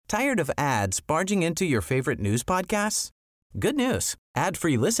Tired of ads barging into your favorite news podcasts? Good news.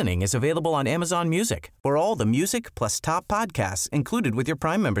 Ad-free listening is available on Amazon Music for all the music plus top podcasts included with your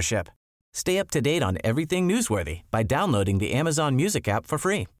Prime membership. Stay up to date on everything newsworthy by downloading the Amazon Music app for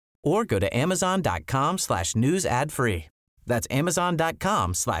free or go to amazon.com/news ad free. That's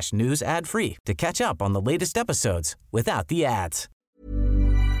amazon.com/news ad free to catch up on the latest episodes without the ads.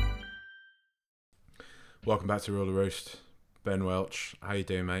 Welcome back to Rule the Roost. Ben Welch, how you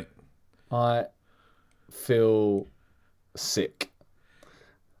doing, mate? I feel sick.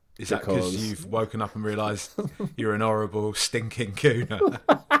 Is that because you've woken up and realised you're an horrible, stinking gooner?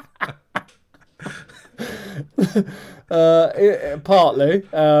 Partly,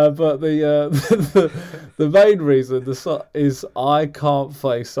 but the main reason is I can't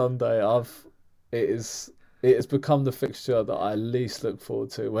play Sunday. It has become the fixture that I least look forward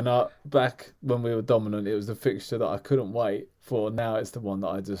to. Back when we were dominant, it was the fixture that I couldn't wait for. Now it's the one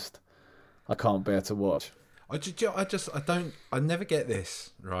that I can't bear to watch. I never get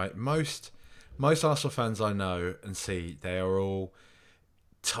this, right? Most Arsenal fans I know and see, they are all,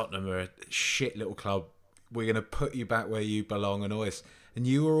 Tottenham are a shit little club. We're going to put you back where you belong and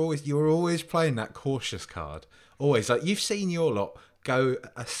you were always playing that cautious card. Always, like, you've seen your lot go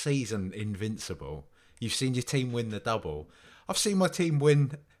a season invincible. You've seen your team win the double. I've seen my team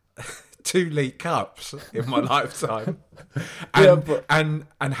win 2 League Cups in my lifetime, and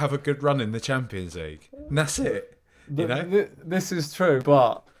have a good run in the Champions League. And that's it. You know, this is true,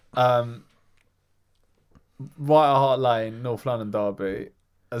 but White Hart Lane, North London derby,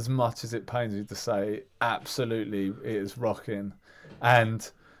 as much as it pains me to say, absolutely it is rocking. And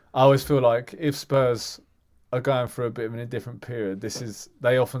I always feel like if Spurs are going through a bit of an indifferent period,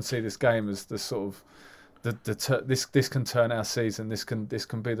 they often see this game as the sort of this can turn our season. This can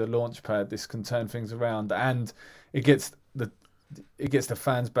be the launch pad. This can turn things around, and it gets the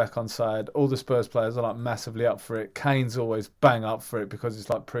fans back on side. All the Spurs players are like massively up for it. Kane's always bang up for it because it's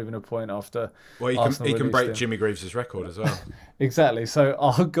like proving a point after. Well, he can break Jimmy Greaves' record as well. Exactly. So,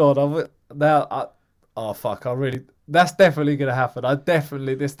 oh god, that's definitely going to happen. That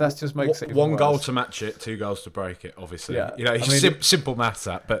just makes it one worse. goal to match it, 2 goals to break it. Obviously, yeah. You know, simple maths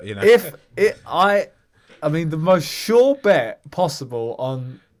that, but you know, the most sure bet possible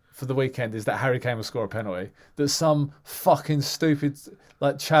for the weekend is that Harry Kane will score a penalty. That some fucking stupid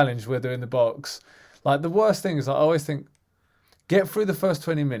challenge we'll do in the box. Like, the worst thing is, I always think, get through the first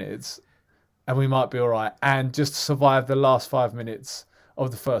 20 minutes and we might be all right, and just survive the last 5 minutes of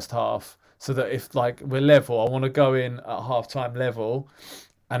the first half, so that if we're level, I want to go in at half-time level,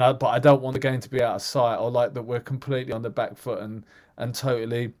 but I don't want the game to be out of sight, or that we're completely on the back foot and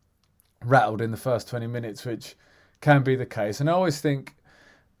totally rattled in the first 20 minutes, which can be the case. And I always think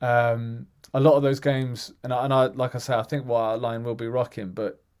a lot of those games, and I like I say, I think White Hart Lane will be rocking,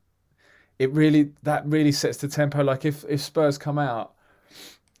 but that really sets the tempo. Like, if Spurs come out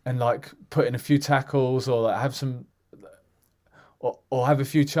and put in a few tackles, or have some, or have a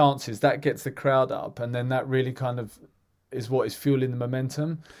few chances, that gets the crowd up, and then that really kind of is what is fueling the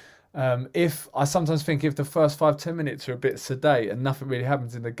momentum. I sometimes think if the first 5-10 minutes are a bit sedate and nothing really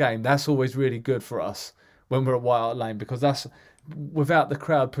happens in the game, that's always really good for us when we're at White Hart Lane, because that's, without the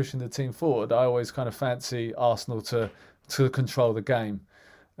crowd pushing the team forward, I always kind of fancy Arsenal to control the game.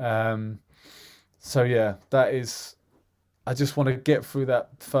 So yeah, that is, I just want to get through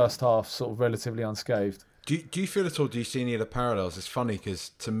that first half sort of relatively unscathed. Do you feel at all, do you see any of the parallels? It's funny because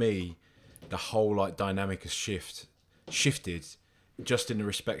to me, the whole dynamic has shifted just in the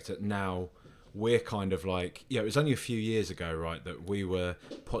respect that now we're kind of it was only a few years ago, right, that we were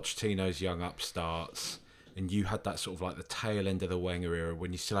Pochettino's young upstarts, and you had that sort of the tail end of the Wenger era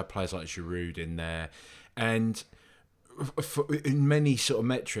when you still had players like Giroud in there, and in many sort of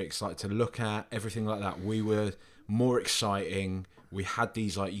metrics, to look at everything like that, we were more exciting. We had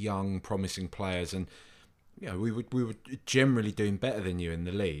these young, promising players, and we were generally doing better than you in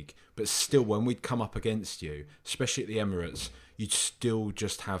the league. But still, when we'd come up against you, especially at the Emirates, you'd still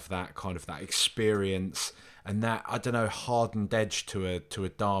just have that kind of that experience and that, I don't know, hardened edge to a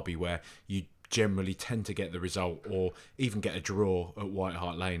derby where you generally tend to get the result or even get a draw at White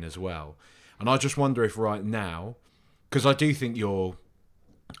Hart Lane as well. And I just wonder if right now, because I do think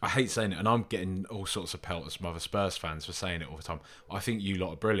I hate saying it, and I'm getting all sorts of pelters from other Spurs fans for saying it all the time, I think you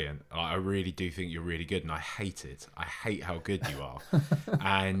lot are brilliant. I really do think you're really good, and I hate it. I hate how good you are.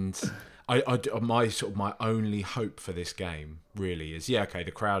 And my only hope for this game really is,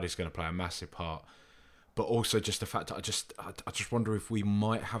 the crowd is going to play a massive part, but also just the fact that I just wonder if we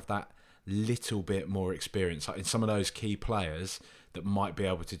might have that little bit more experience in some of those key players that might be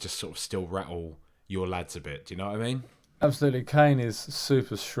able to just sort of still rattle your lads a bit. Do you know what I mean? Absolutely, Kane is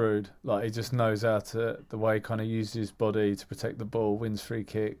super shrewd. Like he just knows how to the way he kind of uses his body to protect the ball, wins free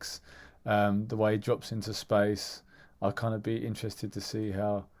kicks, the way he drops into space. I'll kind of be interested to see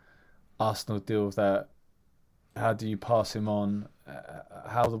how Arsenal deal with that. How do you pass him on?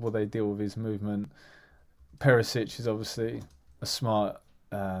 How will they deal with his movement? Perisic is obviously a smart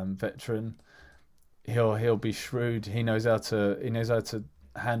veteran. He'll be shrewd. He knows how to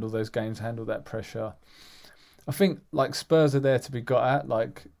handle those games, handle that pressure. I think like Spurs are there to be got at.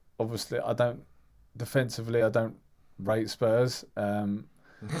 Like obviously, I don't rate Spurs.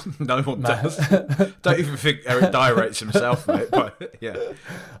 No one does. Don't even think Eric Dyer rates himself, mate. But yeah,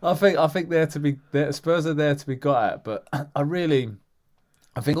 I think Spurs are there to be got at. But I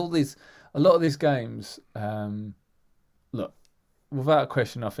think a lot of these games. Look, without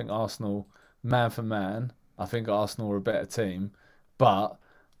question, I think Arsenal, man for man, I think Arsenal are a better team. But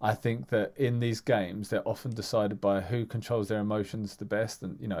I think that in these games, they're often decided by who controls their emotions the best.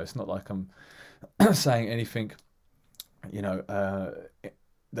 And, it's not like I'm saying anything,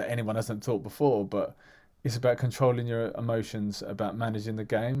 that anyone hasn't thought before, but it's about controlling your emotions, about managing the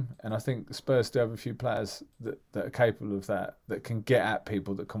game. And I think Spurs do have a few players that are capable of that can get at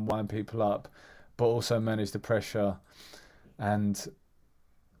people, that can wind people up, but also manage the pressure. And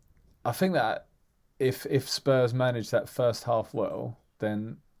I think that if Spurs manage that first half well,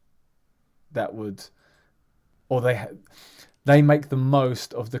 then that would, or they make the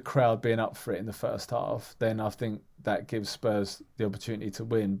most of the crowd being up for it in the first half, then I think that gives Spurs the opportunity to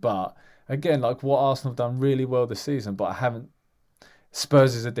win. But again, like what Arsenal have done really well this season,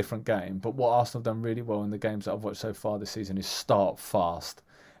 Spurs is a different game, but what Arsenal have done really well in the games that I've watched so far this season is start fast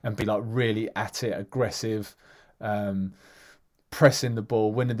and be like really at it, aggressive, pressing the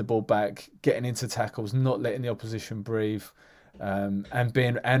ball, winning the ball back, getting into tackles, not letting the opposition breathe. And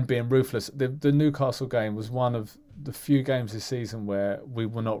being ruthless. The Newcastle game was one of the few games this season where we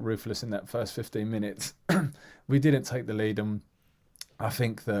were not ruthless in that first 15 minutes. We didn't take the lead, and I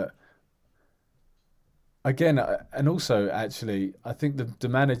think that again, and also actually, I think the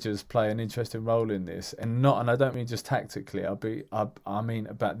managers play an interesting role in this, and I don't mean just tactically. I mean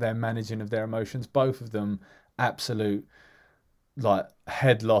about their managing of their emotions. Both of them, absolute like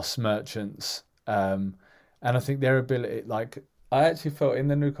head loss merchants. And I think their ability, like I actually felt in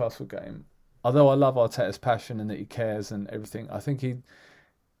the Newcastle game, although I love Arteta's passion and that he cares and everything, I think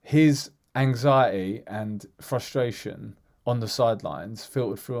his anxiety and frustration on the sidelines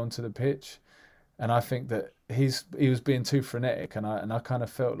filtered through onto the pitch, and I think that he was being too frenetic, and I kind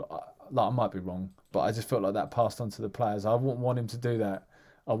of felt like I might be wrong, but I just felt like that passed on to the players. I wouldn't want him to do that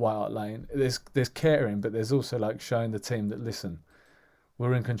at White Hart Lane. There's caring, but there's also like showing the team that listen,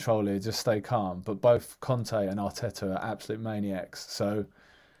 we're in control here, just stay calm. But both Conte and Arteta are absolute maniacs. So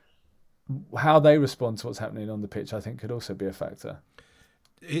how they respond to what's happening on the pitch, I think, could also be a factor.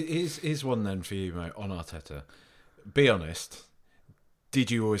 Here's one then for you, mate, on Arteta. Be honest,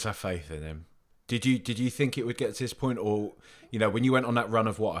 did you always have faith in him? Did you think it would get to this point? Or, when you went on that run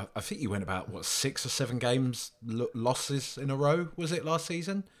of I think you went about, 6 or 7 games losses in a row, was it last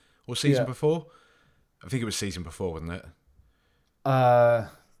season? Or season before? I think it was season before, wasn't it?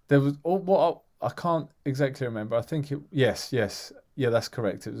 There was I can't exactly remember. I think yes, that's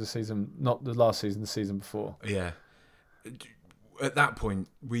correct. It was a season, not the last season, the season before. Yeah. At that point,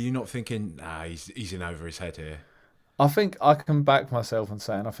 were you not thinking, he's in over his head here? I think I can back myself on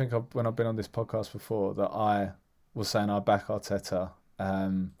saying, I think when I've been on this podcast before, that I was saying I back Arteta.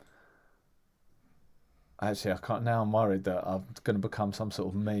 Actually, I can't. Now I'm worried that I'm going to become some sort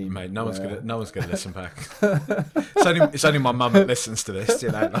of meme. Mate, no one's going to listen back. It's only my mum that listens to this,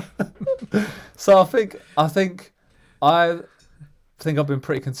 So I think I've been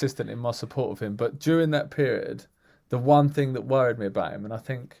pretty consistent in my support of him. But during that period, the one thing that worried me about him, and I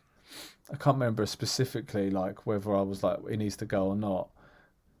can't remember specifically like whether I was like he needs to go or not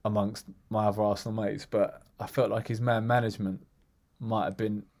amongst my other Arsenal mates, but I felt like his man management might have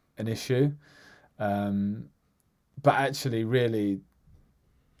been an issue. But actually, really,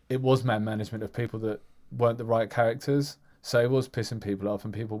 it was man management of people that weren't the right characters. So it was pissing people off,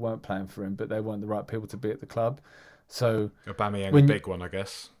 and people weren't playing for him, but they weren't the right people to be at the club. So Aubameyang, a big one, I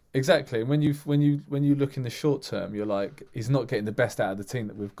guess. Exactly. When you look in the short term, you're like, he's not getting the best out of the team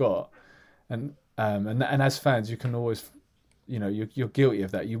that we've got, and as fans, you can always, you're guilty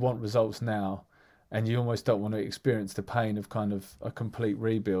of that. You want results now, and you almost don't want to experience the pain of kind of a complete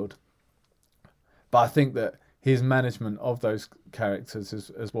rebuild. But I think that his management of those characters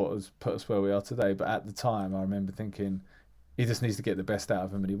is what has put us where we are today. But at the time, I remember thinking he just needs to get the best out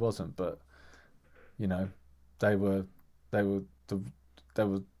of him, and he wasn't. But they were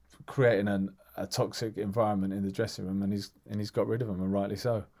creating a toxic environment in the dressing room, and he's got rid of them, and rightly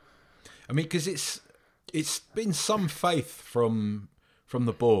so. I mean, because it's been some faith from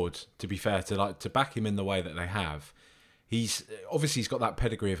the board, to be fair, to back him in the way that they have. He's got that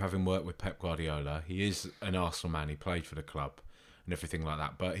pedigree of having worked with Pep Guardiola. He is an Arsenal man. He played for the club and everything like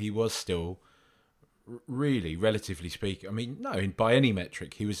that. But he was still really, relatively speaking, I mean, no, by any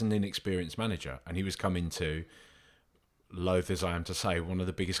metric, he was an inexperienced manager, and he was coming to, loath as I am to say, one of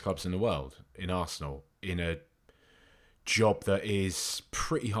the biggest clubs in the world, in Arsenal, in a job that is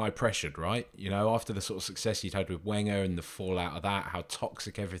pretty high pressured, right? You know, after the sort of success you'd had with Wenger and the fallout of that, how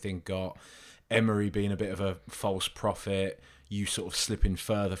toxic everything got, Emery being a bit of a false prophet, you sort of slipping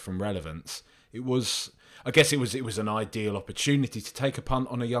further from relevance. It was an ideal opportunity to take a punt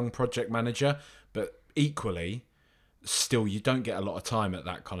on a young project manager, but equally, still, you don't get a lot of time at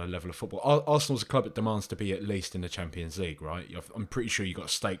that kind of level of football. Arsenal's a club that demands to be at least in the Champions League, right? I'm pretty sure you've got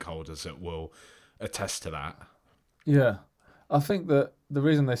stakeholders that will attest to that. Yeah, I think that the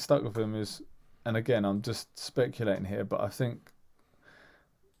reason they stuck with him is, and again, I'm just speculating here, but I think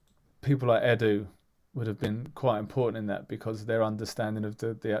people like Edu would have been quite important in that, because their understanding of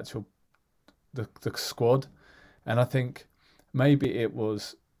the actual the squad. And I think maybe it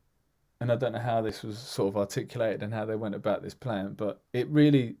was, and I don't know how this was sort of articulated and how they went about this plan, but it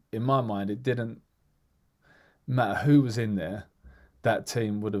really, in my mind, it didn't matter who was in there, that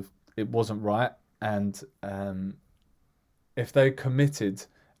team it wasn't right. And if they committed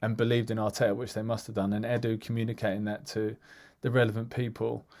and believed in Arteta, which they must have done, and Edu communicating that to the relevant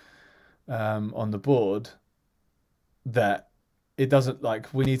people on the board, that it doesn't,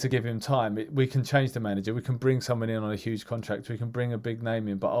 like, we need to give him time. We can change the manager. We can bring someone in on a huge contract. We can bring a big name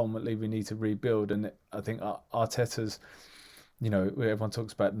in, but ultimately we need to rebuild. And I think Arteta's, you know, everyone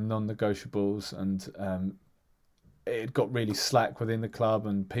talks about the non-negotiables, and it got really slack within the club,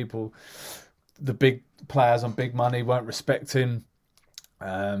 and people, the big players on big money, weren't respecting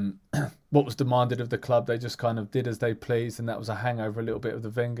what was demanded of the club. They just kind of did as they pleased, and that was a hangover a little bit of the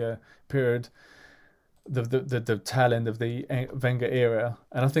Wenger period, the tail end of the Wenger era.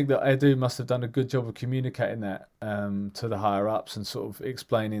 And I think that Edu must have done a good job of communicating that to the higher ups, and sort of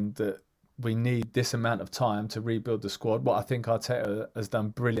explaining that we need this amount of time to rebuild the squad. What I think Arteta has done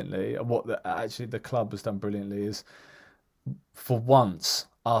brilliantly, and what actually the club has done brilliantly, is, for once,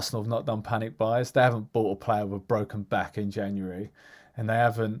 Arsenal have not done panic buys. They haven't bought a player with a broken back in January, and they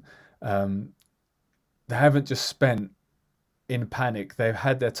haven't just spent in panic. They've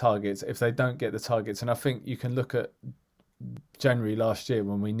had their targets. If they don't get the targets, and I think you can look at January last year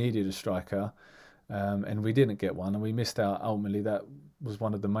when we needed a striker, and we didn't get one, and we missed out. Ultimately, that was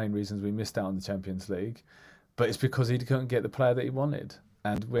one of the main reasons we missed out on the Champions League. But it's because he couldn't get the player that he wanted,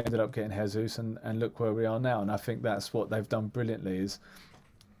 and we ended up getting Jesus, and look where we are now. And I think that's what they've done brilliantly. Is,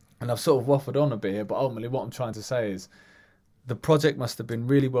 and I've sort of waffled on a bit here, but ultimately what I'm trying to say is, the project must have been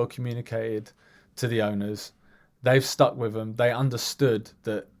really well communicated to the owners. They've stuck with them. They understood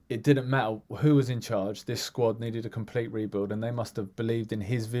that it didn't matter who was in charge. This squad needed a complete rebuild, and they must have believed in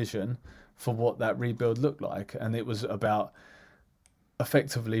his vision for what that rebuild looked like. And it was about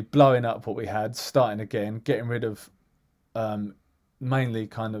effectively blowing up what we had, starting again, getting rid of mainly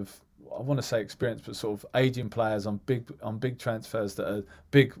kind of, I want to say experience, but sort of aging players on big transfers that are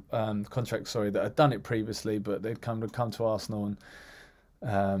big contracts. Sorry, that had done it previously, but they'd come to Arsenal,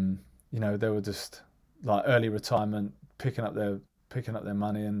 and you know, they were just like early retirement, picking up their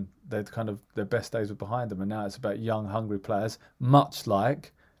money, and they'd kind of, their best days were behind them. And now it's about young, hungry players, much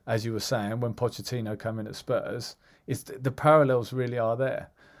like, as you were saying, when Pochettino came in at Spurs. It's the parallels really are there,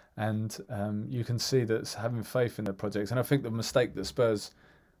 and you can see that it's having faith in their projects. And I think the mistake that Spurs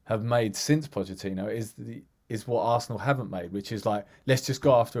have made since Pochettino is what Arsenal haven't made, which is like, let's just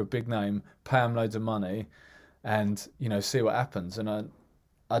go after a big name, pay them loads of money, and, you know, see what happens. And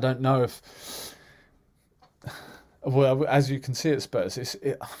I don't know if, well, as you can see at Spurs,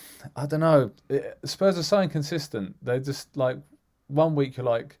 I don't know. Spurs are so inconsistent. They're just like, one week you're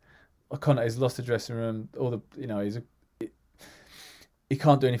like, Conte's lost the dressing room. You know, he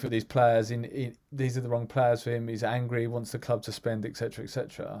can't do anything with these players. These are the wrong players for him. He's angry. He wants the club to spend, etc.,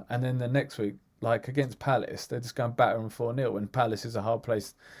 etc. And then the next week, like against Palace, they're just going batter them 4-0. And Palace is a hard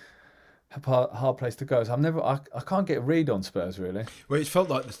place to go. So I can't get a read on Spurs, really. Well, it felt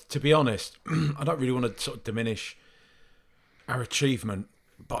like, to be honest, I don't really want to sort of diminish our achievement,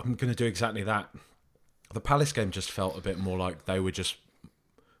 but I'm going to do exactly that. The Palace game just felt a bit more like they were just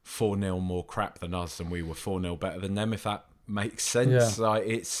 4-0 more crap than us, and we were 4-0 better than them, if that makes sense. Yeah. Like,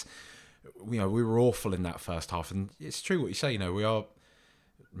 it's, you know, we were awful in that first half, and it's true what you say. You know, we are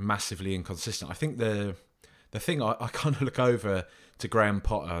massively inconsistent. I think the the thing I kind of look over to Graham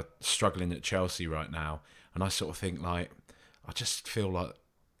Potter struggling at Chelsea right now, and I sort of think like, I just feel like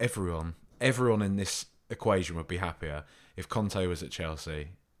everyone in this equation would be happier if Conte was at Chelsea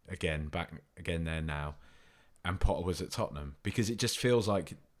back again there now, and Potter was at Tottenham, because it just feels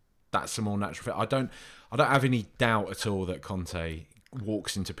like that's a more natural fit. I don't have any doubt at all that Conte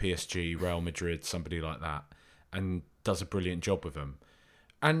walks into PSG, Real Madrid, somebody like that, and does a brilliant job with them.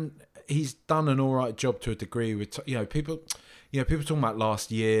 And he's done an all right job to a degree with, people talking about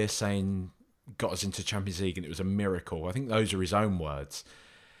last year saying got us into Champions League and it was a miracle. I think those are his own words.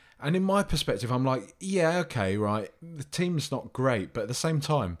 And in my perspective, I'm like, yeah, okay, right. The team's not great, but at the same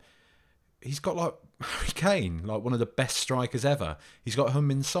time, he's got like Harry Kane, like one of the best strikers ever. He's got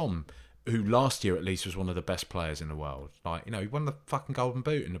Heung-min Son, who last year at least was one of the best players in the world. Like, he won the fucking Golden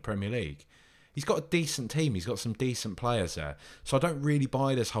Boot in the Premier League. He's got a decent team. He's got some decent players there. So I don't really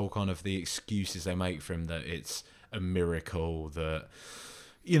buy this whole kind of the excuses they make for him that it's a miracle, that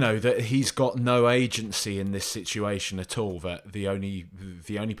that he's got no agency in this situation at all, that the only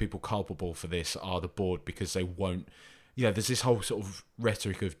people culpable for this are the board because they won't. There's this whole sort of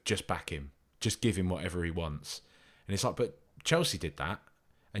rhetoric of just back him, just give him whatever he wants. And it's like, but Chelsea did that.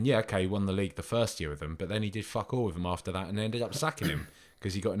 And yeah, okay, he won the league the first year with them, but then he did fuck all with them after that and ended up sacking him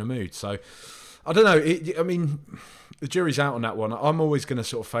because he got in a mood. So, I don't know. The jury's out on that one. I'm always going to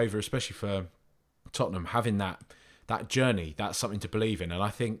sort of favour, especially for Tottenham, having that journey. That's something to believe in. And I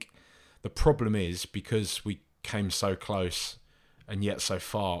think the problem is, because we came so close and yet so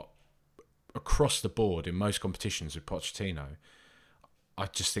far across the board in most competitions with Pochettino, I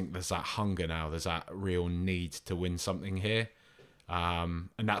just think there's that hunger now. There's that real need to win something here. And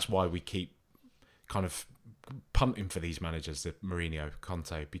that's why we keep kind of punting for these managers, the Mourinho,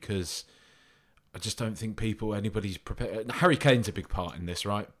 Conte, because I just don't think anybody's prepared. Harry Kane's a big part in this,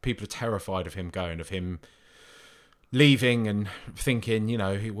 right? People are terrified of him going, of him leaving and thinking,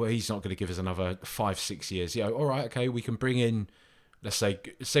 he's not going to give us another 5-6 years. All right, okay, we can bring in, let's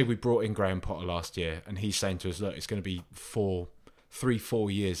say we brought in Graham Potter last year and he's saying to us, look, it's going to be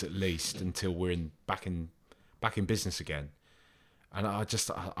 3-4 years at least until we're back in business again. And I just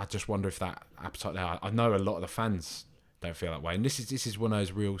wonder if that appetite there. I know a lot of the fans don't feel that way, and this is one of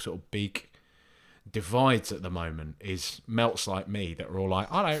those real sort of big divides at the moment. Is melts like me that are all like,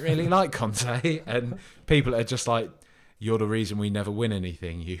 I don't really like Conte, and people are just like, you're the reason we never win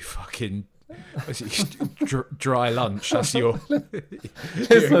anything. You fucking dry lunch. That's your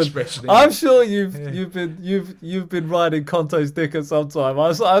expression. I'm sure you've been riding Conte's dick at some time.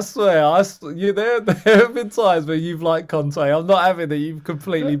 I swear, there have been times where you've liked Conte. I'm not having that you've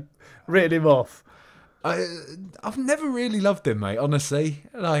completely written him off. I've never really loved him, mate. Honestly,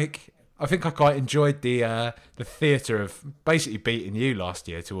 like, I think I quite enjoyed the theatre of basically beating you last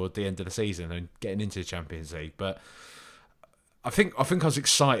year toward the end of the season and getting into the Champions League, but I think I was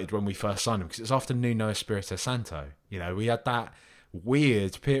excited when we first signed him because it was after Nuno Espirito Santo. We had that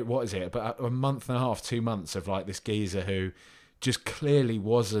weird period, what is it, about a month and a half, 2 months of like this geezer who just clearly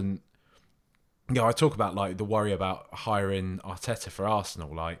wasn't. I talk about like the worry about hiring Arteta for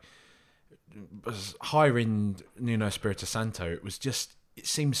Arsenal, like hiring Nuno Espirito Santo. It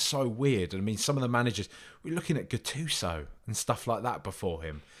seems so weird. I mean, some of the managers, we're looking at Gattuso and stuff like that before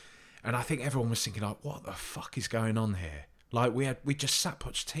him, and I think everyone was thinking like, what the fuck is going on here? Like we just sat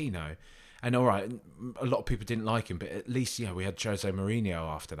Pochettino, and all right, a lot of people didn't like him, but at least we had Jose Mourinho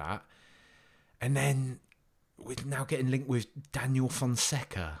after that, and then we're now getting linked with Daniel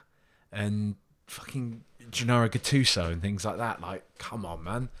Fonseca and fucking Gennaro Gattuso and things like that. Like, come on,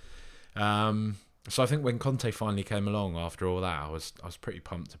 man. So I think when Conte finally came along after all that, I was pretty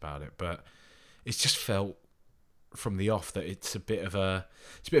pumped about it, but it's just felt from the off that it's a bit of a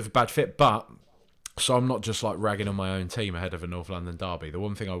bad fit, but. So I'm not just like ragging on my own team ahead of a North London derby. The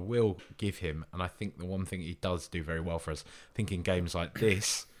one thing I will give him, and I think the one thing he does do very well for us, I think in games like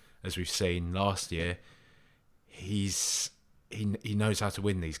this, as we've seen last year, he knows how to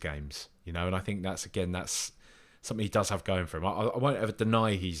win these games, and I think that's something he does have going for him. I won't ever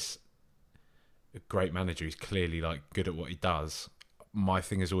deny he's a great manager. He's clearly like good at what he does. My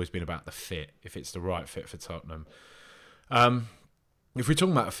thing has always been about the fit, if it's the right fit for Tottenham. If we're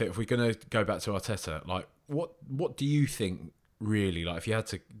talking about a fit, if we're going to go back to Arteta, like what do you think really, like if you had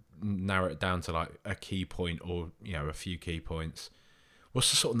to narrow it down to like a key point or a few key points, what's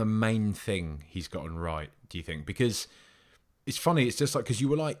the sort of the main thing he's gotten right, do you think? Because it's funny, it's just like, because you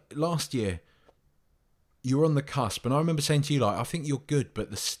were like last year you were on the cusp, and I remember saying to you like, I think you're good, but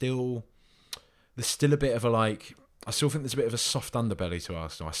there's still a bit of a like, I still think there's a bit of a soft underbelly to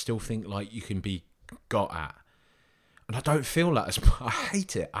Arsenal. I still think like you can be got at. And I don't feel that as much. I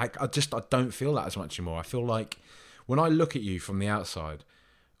hate it. I don't feel that as much anymore. I feel like when I look at you from the outside,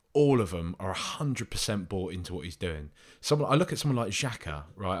 all of them are 100% bought into what he's doing. I look at someone like Xhaka,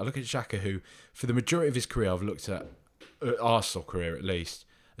 right? I look at Xhaka, who, for the majority of his career, I've looked at, Arsenal career at least,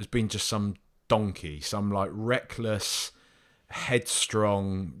 has been just some donkey, some like reckless,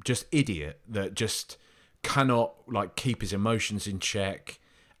 headstrong, just idiot that just cannot like keep his emotions in check,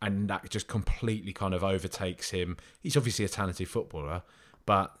 and that just completely kind of overtakes him. He's obviously a talented footballer,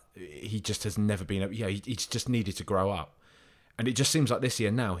 but he just has never been. He's just needed to grow up. And it just seems like this year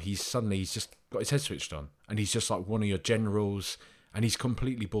now, he's just got his head switched on. And he's just like one of your generals, and he's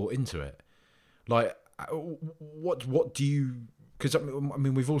completely bought into it. Like, what do you... Because, I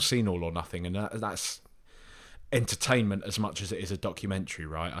mean, we've all seen All or Nothing, and that's entertainment as much as it is a documentary,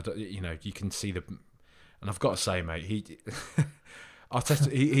 right? You can see the... And I've got to say, mate, he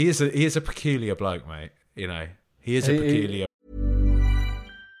is a peculiar bloke, mate. You know, he is a peculiar...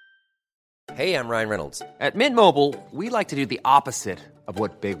 Hey, I'm Ryan Reynolds. At Mint Mobile, we like to do the opposite of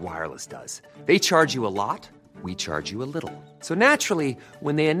what Big Wireless does. They charge you a lot, we charge you a little. So naturally,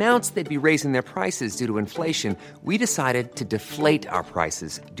 when they announced they'd be raising their prices due to inflation, we decided to deflate our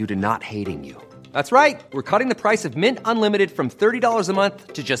prices due to not hating you. That's right. We're cutting the price of Mint Unlimited from $30 a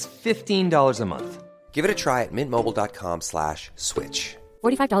month to just $15 a month. Give it a try at mintmobile.com/switch.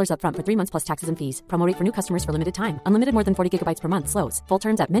 $45 up front for 3 months plus taxes and fees. Promo rate for new customers for limited time. Unlimited more than 40 gigabytes per month. Slows full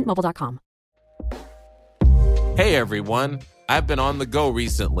terms at mintmobile.com. Hey everyone, I've been on the go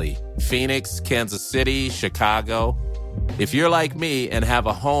recently. Phoenix, Kansas City, Chicago. If you're like me and have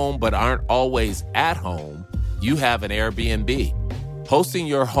a home but aren't always at home, you have an Airbnb. Hosting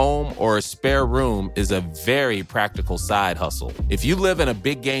your home or a spare room is a very practical side hustle. If you live in a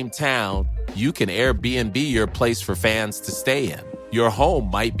big game town, you can Airbnb your place for fans to stay in. Your home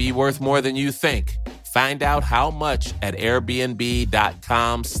might be worth more than you think. Find out how much at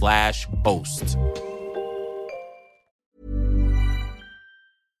airbnb.com/host.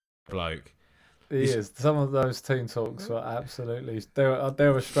 Bloke. He is. Some of those team talks were absolutely... They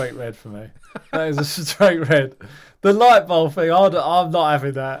were straight red for me. That is a straight red. The light bulb thing, I'm not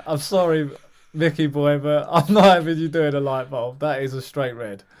having that. I'm sorry, Mickey boy, but I'm not having you doing a light bulb. That is a straight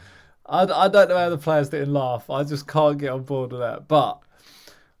red. I don't know how the players didn't laugh. I just can't get on board with that. But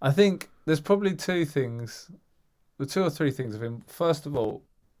I think there's probably two or three things of him. First of all,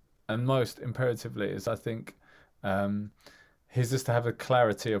 and most imperatively, is I think... he's just to have a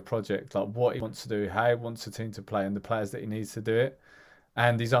clarity of project, like what he wants to do, how he wants the team to play, and the players that he needs to do it.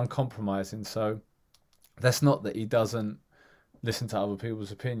 And he's uncompromising. So that's not that he doesn't listen to other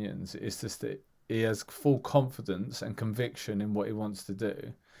people's opinions. It's just that he has full confidence and conviction in what he wants to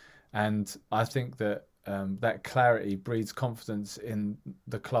do. And I think that that clarity breeds confidence in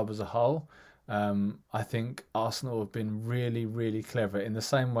the club as a whole. I think Arsenal have been really, really clever in the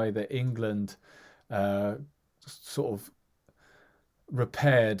same way that England sort of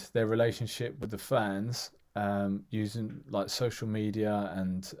repaired their relationship with the fans using like social media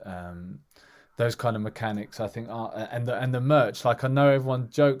and those kind of mechanics. I think and the merch. Like, I know everyone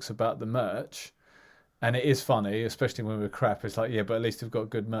jokes about the merch, and it is funny, especially when we're crap. It's like, yeah, but at least we've got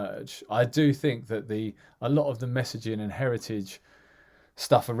good merch. I do think that a lot of the messaging and heritage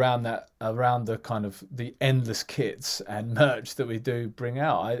stuff around the kind of the endless kits and merch that we do bring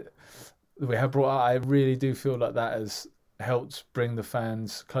out, I really do feel like that has helped bring the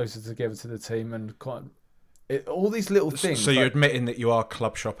fans closer together to the team, and all these little things. So you're admitting that you are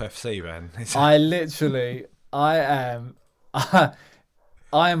Club Shop FC, then?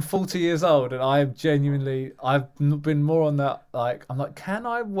 I am 40 years old, and I've been more on that. Like, I'm like, can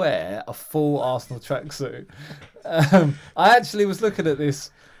I wear a full Arsenal tracksuit? I actually was looking at this.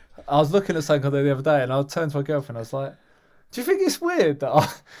 I was looking at something the other day, and I turned to my girlfriend. I was like, "Do you think it's weird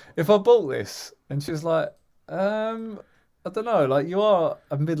that if I bought this?" And she was like, I don't know, like, you are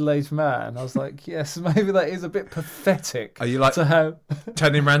a middle-aged man. I was like, yes, maybe that is a bit pathetic. Are you like to have...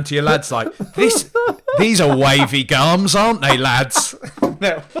 turning around to your lads like, these are wavy gums, aren't they, lads?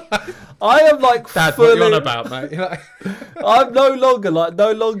 No. I am like, Dad, what are you on about, mate? I'm no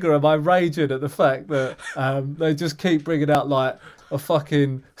longer am I raging at the fact that they just keep bringing out like a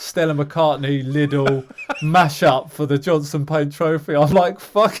fucking Stella McCartney Lidl mashup for the Johnson Paint Trophy. I'm like,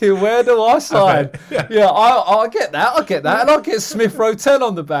 fucking, where do I sign? Okay. Yeah, I get that, and I'll get Smith Row 10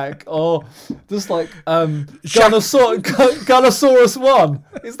 on the back, or just like Gunnosaurus 1.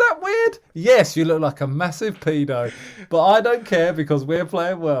 Is that weird? Yes, you look like a massive pedo, but I don't care because we're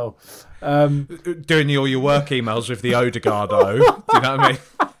playing well. Doing all your work emails with the Odegaard O. Do you know what I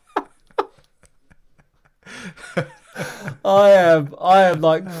mean? I am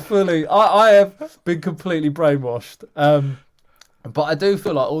like fully. I have been completely brainwashed. But I do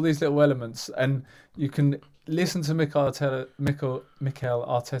feel like all these little elements, and you can listen to Mikel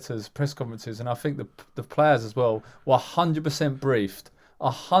Arteta's press conferences, and I think the players as well were 100% briefed,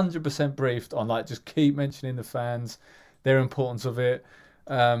 100% briefed on like just keep mentioning the fans, their importance of it.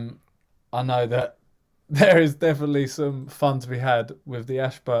 I know that there is definitely some fun to be had with the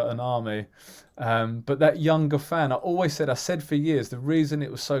Ashburton army. But that younger fan, I said for years, the reason it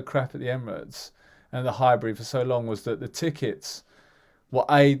was so crap at the Emirates and the Highbury for so long was that the tickets were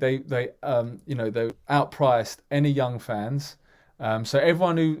they outpriced any young fans. So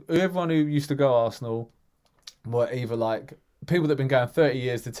everyone who used to go Arsenal were either like people that have been going 30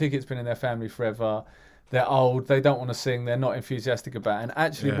 years, the ticket's been in their family forever, they're old, they don't want to sing, they're not enthusiastic about it. And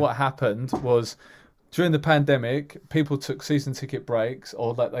actually what happened was, during the pandemic, people took season ticket breaks,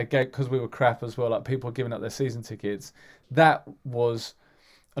 or like they gave, because we were crap as well, like people were giving up their season tickets. That was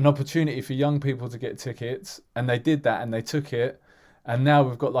an opportunity for young people to get tickets, and they did that and they took it. And now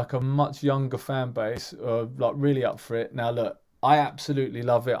we've got like a much younger fan base, like really up for it. Now look, I absolutely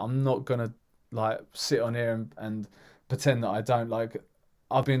love it. I'm not gonna like sit on here and pretend that I don't. Like,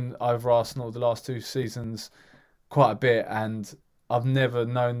 I've been over Arsenal the last 2 seasons quite a bit, and I've never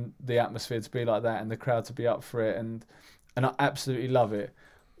known the atmosphere to be like that and the crowd to be up for it, and I absolutely love it.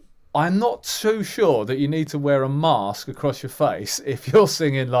 I'm not too sure that you need to wear a mask across your face if you're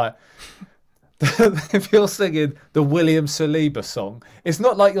singing like if you're singing the William Saliba song. It's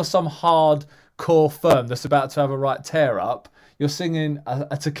not like you're some hardcore firm that's about to have a right tear up. You're singing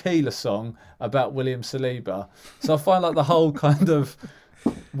a tequila song about William Saliba. So I find like the whole kind of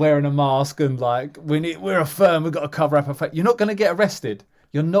wearing a mask and like we're a firm, we've got to cover up our face. You're not going to get arrested.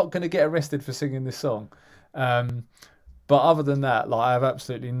 You're not going to get arrested for singing this song. But other than that, like, I have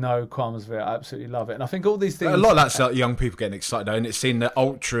absolutely no qualms with it. I absolutely love it, and I think all these things. A lot of that's like young people getting excited, though, and it's seen the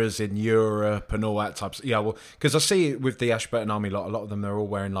ultras in Europe and all that types. Yeah, well, because I see it with the Ashburton Army, like a lot of them, they're all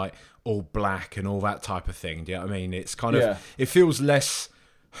wearing like all black and all that type of thing. Do you know what I mean? It's kind of it feels less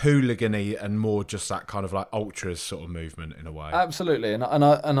hooligan-y and more just that kind of like ultras sort of movement in a way. Absolutely, and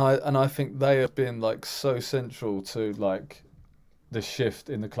I think they have been like so central to like the shift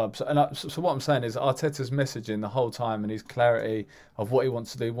in the club. So what I'm saying is Arteta's messaging the whole time and his clarity of what he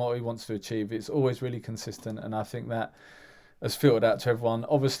wants to do, what he wants to achieve, it's always really consistent, and I think that has filtered out to everyone.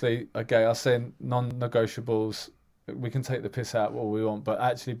 Obviously, okay, I say non-negotiables. We can take the piss out all we want, but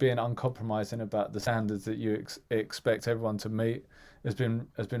actually being uncompromising about the standards that you expect everyone to meet has been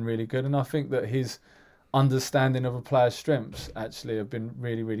really good. And I think that his understanding of a player's strengths actually have been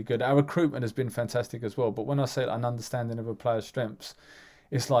really, really good. Our recruitment has been fantastic as well. But when I say an understanding of a player's strengths,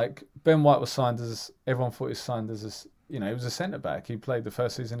 it's like Ben White was signed as, everyone thought he was signed as he was a centre back. He played the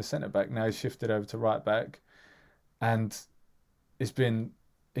first season as centre back. Now he's shifted over to right back, and he's been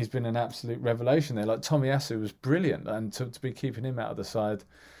an absolute revelation there. Like Tommy Asu was brilliant, and to be keeping him out of the side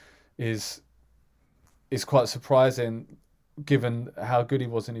is quite surprising, given how good he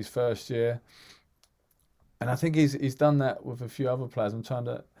was in his first year. And I think he's done that with a few other players. I'm trying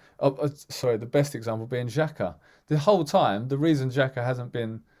to... the best example being Xhaka. The whole time, the reason Xhaka hasn't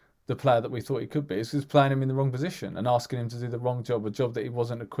been the player that we thought he could be is because playing him in the wrong position and asking him to do the wrong job, a job that he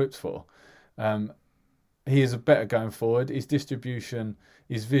wasn't equipped for. He is better going forward. His distribution,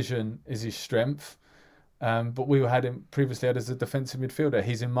 his vision is his strength. But we had him previously as a defensive midfielder.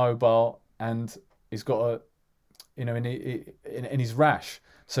 He's immobile and he's got and he's rash.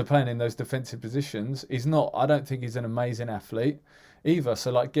 So playing in those defensive positions, I don't think he's an amazing athlete either.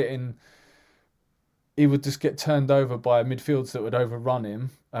 So like he would just get turned over by midfielders that would overrun him.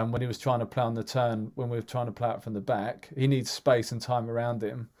 When he was trying to play on the turn, when we were trying to play out from the back, he needs space and time around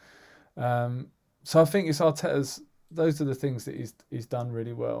him. So I think it's Arteta's, those are the things that he's done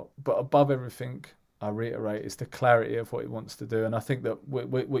really well. But above everything, I reiterate, is the clarity of what he wants to do. And I think that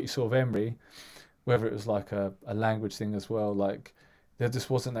what you saw of Emery, whether it was like a language thing as well, like there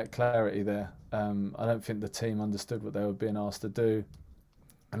just wasn't that clarity there. I don't think the team understood what they were being asked to do.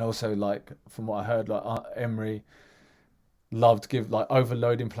 And also, like, from what I heard, like Emery loved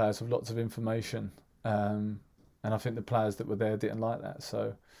overloading players with lots of information. And I think the players that were there didn't like that.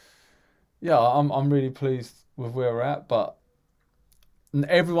 So yeah, I'm really pleased with where we're at, but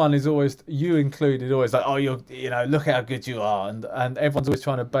everyone is always, you included, always like, oh, look how good you are, and everyone's always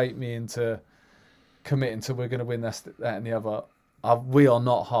trying to bait me into committing to we're going to win that and the other. We are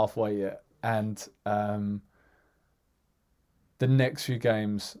not halfway yet, and the next few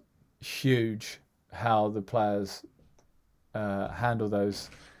games, huge how the players handle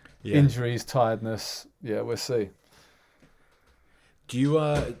those injuries, tiredness. Yeah, we'll see. Do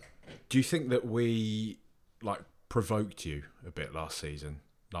you think that we, like, provoked you a bit last season,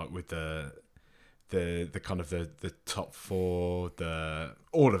 like with the kind of the top four,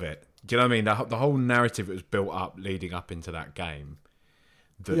 all of it. Do you know what I mean? The whole narrative that was built up leading up into that game.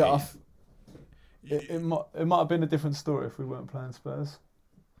 It might have been a different story if we weren't playing Spurs.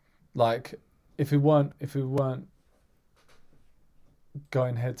 Like if we weren't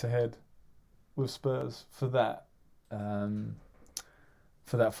going head to head with Spurs for that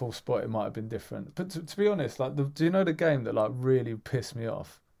full spot, it might have been different. But to be honest, like, do you know the game that like really pissed me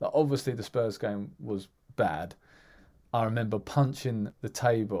off? Like, obviously the Spurs game was bad. I remember punching the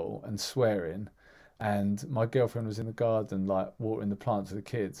table and swearing, and my girlfriend was in the garden like watering the plants with the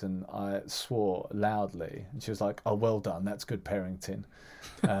kids, and I swore loudly, and she was like, "Oh, well done, that's good parenting."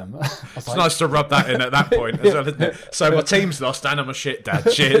 It's like, nice to rub that in at that point as well, isn't it? So my team's lost and I'm a shit dad.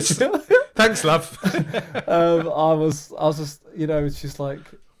 Cheers. Thanks, love. I was just, it's just like,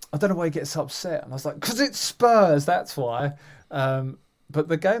 I don't know why he gets upset. And I was like, because it's Spurs, that's why. But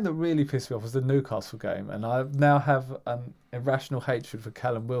the game that really pissed me off was the Newcastle game, and I now have an irrational hatred for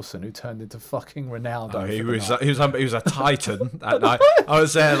Callum Wilson, who turned into fucking Ronaldo. Oh, he was a titan that night. I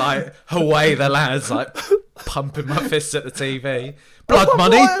was there like, away the lads, like pumping my fists at the TV. Blood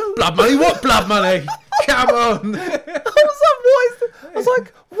money, what blood money? Come on. I was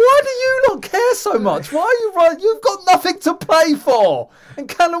like, why do you not care so much? Why are you right? You've got nothing to play for. And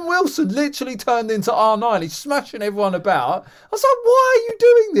Callum Wilson literally turned into R9. He's smashing everyone about. I was like, why are you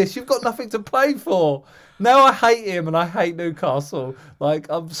doing this? You've got nothing to play for. Now I hate him and I hate Newcastle. Like,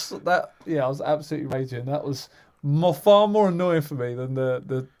 I was absolutely raging. That was far more annoying for me than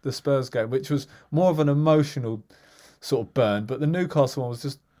the Spurs game, which was more of an emotional sort of burn. But the Newcastle one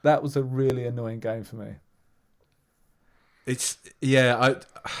that was a really annoying game for me. It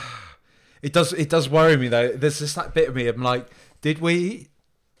does worry me though. There's just that bit of me. I'm like, did we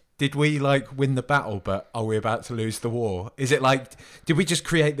like win the battle, but are we about to lose the war? Is it like, did we just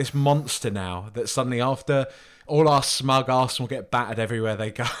create this monster now that suddenly after all our smug Arsenal get battered everywhere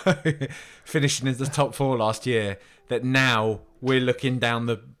they go, finishing in the top four last year, that now we're looking down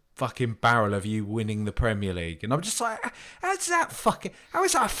the fucking barrel of you winning the Premier League? And I'm just like, how is that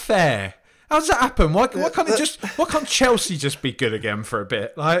fair? How does that happen? Why can't Chelsea just be good again for a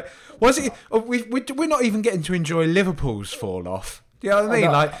bit? Like, why is it? We're not even getting to enjoy Liverpool's fall off. Do you know what I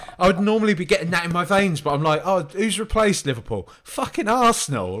mean? Like, I would normally be getting that in my veins, but I'm like, oh, who's replaced Liverpool? Fucking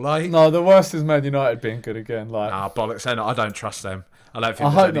Arsenal. Like, no, the worst is Man United being good again. Like, nah, bollocks. I don't trust them. I don't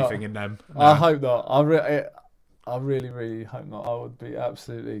think there's anything in them. No. I hope not. I really, really hope not. I would be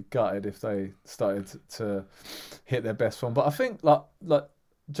absolutely gutted if they started to hit their best form. But I think, like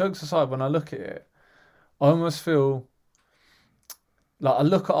jokes aside, when I look at it, I almost feel like I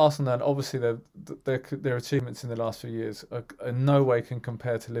look at Arsenal and obviously their achievements in the last few years are in no way can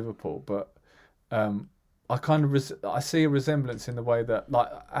compare to Liverpool, but I kind of I see a resemblance in the way that, like,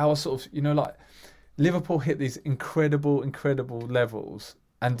 our sort of, like, Liverpool hit these incredible levels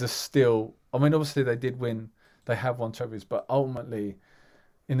and just still, I mean, obviously they have won trophies, but ultimately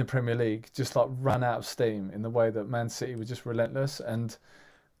in the Premier League just like run out of steam in the way that Man City were just relentless. And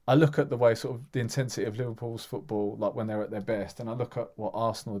I look at the way sort of the intensity of Liverpool's football, like when they're at their best, and I look at what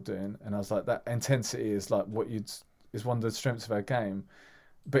Arsenal are doing, and I was like, that intensity is like is one of the strengths of our game.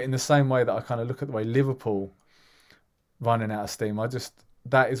 But in the same way that I kind of look at the way Liverpool running out of steam,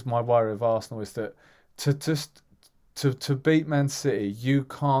 that is my worry of Arsenal, is that to beat Man City, you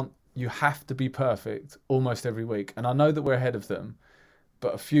have to be perfect almost every week. And I know that we're ahead of them,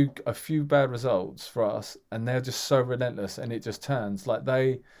 but a few bad results for us, and they're just so relentless, and it just turns like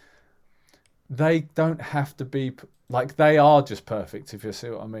they don't have to be like, they are just perfect, if you see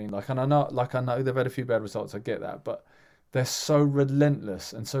what I mean. Like, and I know they've had a few bad results, I get that, but they're so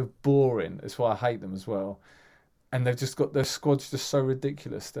relentless and so boring. It's why I hate them as well. And they've just got, their squad's just so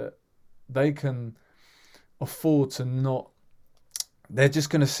ridiculous that they can afford to not. They're just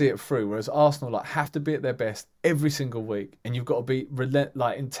going to see it through, whereas Arsenal have to be at their best every single week, and you've got to be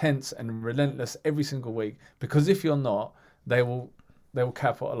intense and relentless every single week, because if you're not, they will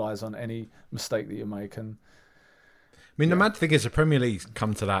capitalise on any mistake that you make. And the mad thing is, the Premier League's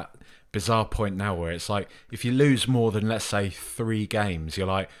come to that bizarre point now where it's like, if you lose more than, let's say, 3 games, you're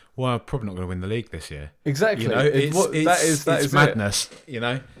like, well, I'm probably not going to win the league this year. Exactly. It's madness,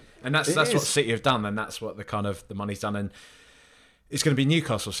 and that's what City have done, and that's what the money's done. And it's going to be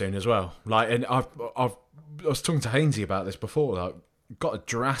Newcastle soon as well. Like, and I was talking to Hainsey about this before. Like, got to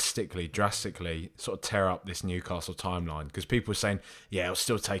drastically sort of tear up this Newcastle timeline, because people were saying, yeah, it'll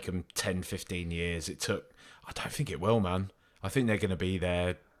still take them 10, 15 years. I don't think it will, man. I think they're going to be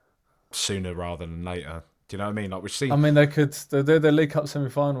there sooner rather than later. Do you know what I mean? Like, we've seen. I mean, they're the League Cup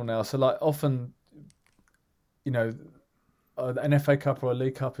semi-final now, so like often you know, an FA Cup or a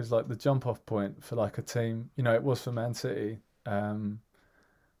League Cup is like the jump off point for like a team. You know, it was for Man City, going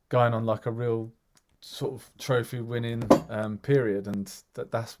on like a real sort of trophy winning period, and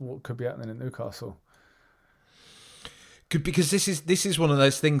that's what could be happening at Newcastle. Because this is one of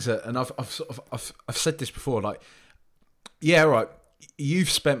those things that, and I've said this before, like, yeah, right, you've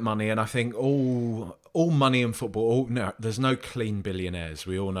spent money, and I think all money in football, no, there's no clean billionaires.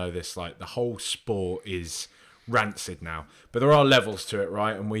 We all know this. Like, the whole sport is rancid now, but there are levels to it,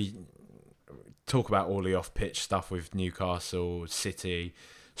 right? And we talk about all the off-pitch stuff with Newcastle, City,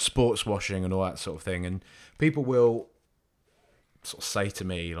 sports washing, and all that sort of thing. And people will sort of say to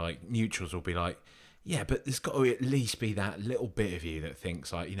me, like, neutrals will be like, yeah, but there's got to at least be that little bit of you that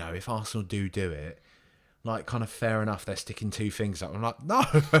thinks, like, you know, if Arsenal do it, like, kind of fair enough, they're sticking two things up. I'm like, no,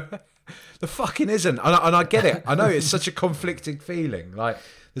 the fucking isn't. And I get it. I know it's such a conflicting feeling. Like,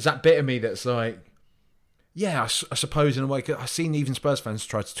 there's that bit of me that's like, yeah, I suppose in a way, I've seen even Spurs fans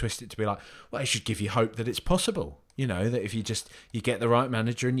try to twist it to be like, well, it should give you hope that it's possible. You know, that if you get the right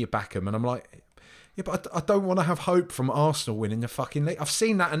manager and you back them. And I'm like, yeah, but I don't want to have hope from Arsenal winning the fucking league. I've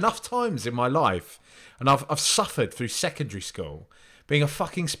seen that enough times in my life. And I've suffered through secondary school being a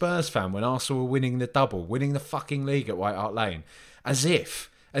fucking Spurs fan when Arsenal were winning the double, winning the fucking league at White Hart Lane. As if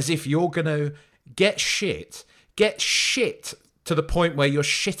you're going to get shit to the point where you're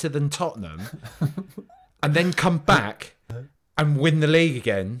shitter than Tottenham and then come back and win the league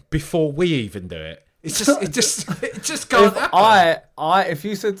again before we even do it. It just can't happen. If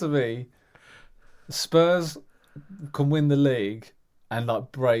you said to me, Spurs can win the league and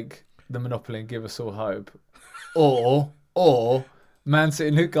like break the monopoly and give us all hope, or Man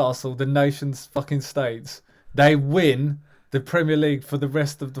City, Newcastle, the nation's fucking states, they win the Premier League for the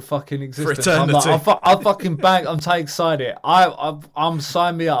rest of the fucking existence. For eternity. I'm like, I fucking bang. I'm taking side it. I'm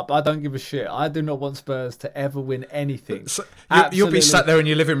sign me up. I don't give a shit. I do not want Spurs to ever win anything. So you'll be sat there in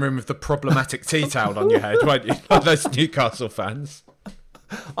your living room with the problematic tea towel on your head, won't you? Like those Newcastle fans.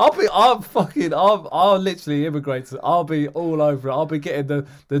 I'll literally immigrate. I'll be all over it. I'll be getting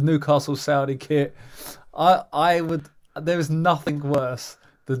the Newcastle Saudi kit. I would. There is nothing worse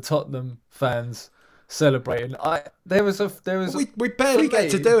than Tottenham fans celebrating. We barely get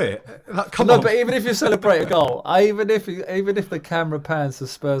to do it. Like, come on. But even if you celebrate a goal, even if the camera pans to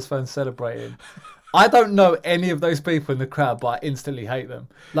Spurs fans celebrating, I don't know any of those people in the crowd, but I instantly hate them.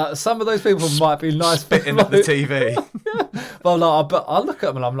 Like, some of those people might be nice, spitting at the TV. Well, like, I look at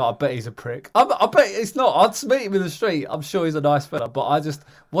him and I'm like, I bet he's a prick. I bet it's not. I'd meet him in the street. I'm sure he's a nice fella, but I just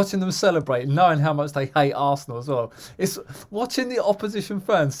watching them celebrate, knowing how much they hate Arsenal as well. It's watching the opposition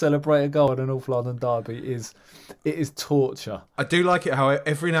fans celebrate a goal in an North London derby is torture. I do like it how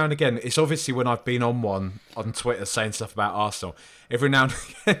every now and again, it's obviously when I've been on Twitter saying stuff about Arsenal, every now and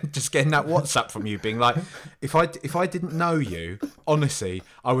again just getting that WhatsApp from you being like, if I didn't know you, honestly,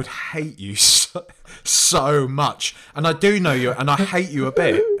 I would hate you so much. And I do know you and I hate you a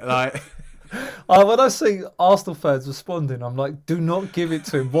bit. Like, when I see Arsenal fans responding, I'm like, do not give it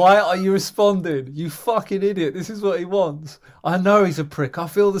to him. Why are you responding? You fucking idiot. This is what he wants. I know he's a prick. I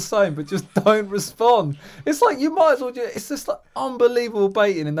feel the same, but just don't respond. It's like, you might as well it's just like unbelievable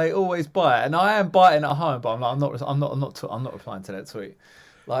baiting, and they always buy it. And I am biting at home, but I'm like, I'm not replying to that tweet.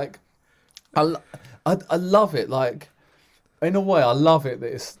 Like, I love it. Like, in a way, I love it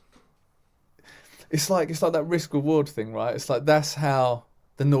that it's like that risk reward thing, right? It's like, that's how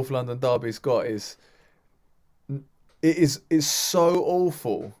the North London derby's got it's so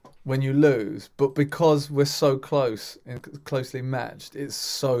awful when you lose, but because we're so close and closely matched, it's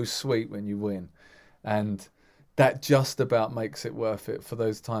so sweet when you win, and that just about makes it worth it for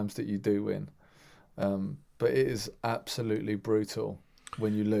those times that you do win. But it is absolutely brutal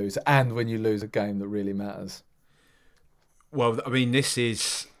when you lose, and when you lose a game that really matters. Well, I mean, this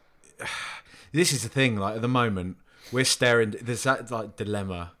is the thing. Like, at the moment, we're staring. There's that like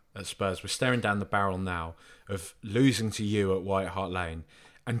dilemma at Spurs. We're staring down the barrel now of losing to you at White Hart Lane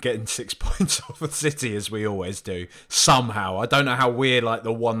and getting 6 points off of City, as we always do. Somehow, I don't know how we're like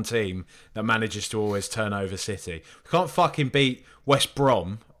the one team that manages to always turn over City. We can't fucking beat West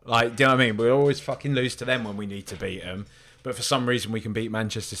Brom. Like, do you know what I mean? We always fucking lose to them when we need to beat them, but for some reason we can beat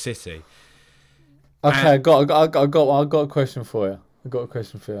Manchester City. Okay, I got a question for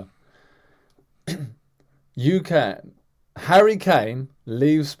you. Harry Kane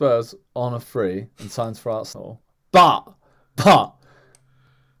leaves Spurs on a free and signs for Arsenal, but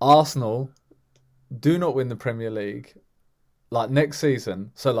Arsenal do not win the Premier League like next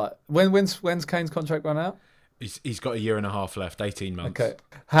season. So like, when's Kane's contract run out? He's got a year and a half left, 18 months. Okay,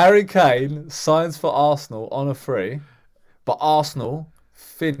 Harry Kane signs for Arsenal on a free, but Arsenal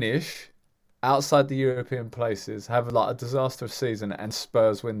finish outside the European places, have like a disastrous season, and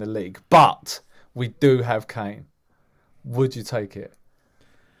Spurs win the league, but we do have Kane, would you take it?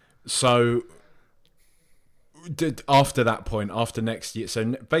 So, after that point, after next year,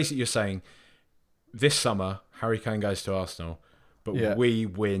 so basically you're saying this summer Harry Kane goes to Arsenal, but we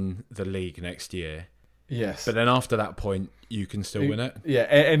win the league next year. Yes. But then after that point, you can still win it? Yeah,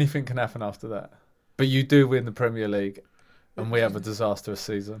 anything can happen after that. But you do win the Premier League, and we have a disastrous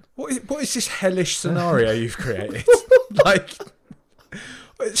season. What is this hellish scenario you've created?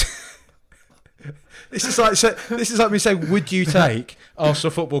 This is like me saying, would you take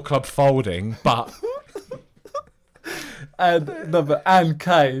Arsenal Football Club folding, but... And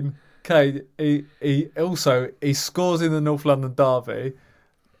Kane, he scores in the North London derby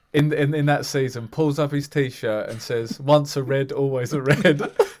in that season, pulls up his T-shirt and says, "Once a red, always a red."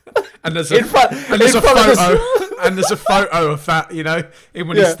 And there's a photo of that, him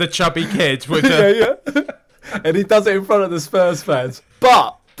when he's the chubby kid with and he does it in front of the Spurs fans.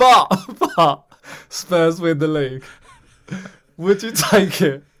 But Spurs win the league. Would you take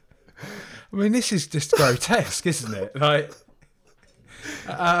it? I mean, this is just grotesque, isn't it? Like,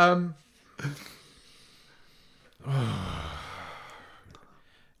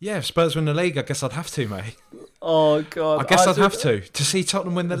 yeah, if Spurs win the league, I guess I'd have to, mate. Oh God, I guess I'd have to see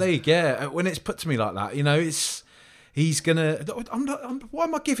Tottenham win the league. Yeah, when it's put to me like that, he's gonna. Why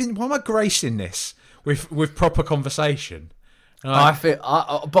am I gracing this with proper conversation? I think.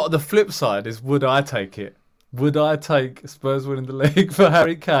 But the flip side is, would I take it? Would I take Spurs winning the league for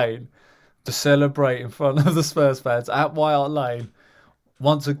Harry Kane to celebrate in front of the Spurs fans at White Hart Lane?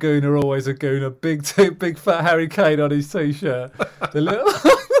 Once a gooner, always a gooner. Big fat Harry Kane on his T-shirt.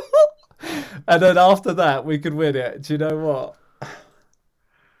 And then after that, we could win it. Do you know what?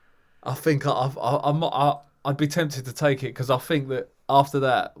 I think I'd be tempted to take it, because I think that after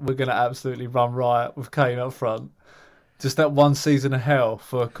that, we're going to absolutely run riot with Kane up front. Just that one season of hell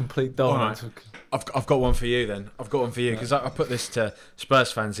for complete dominance. Right. I've got one for you then. I've got one for you, because I put this to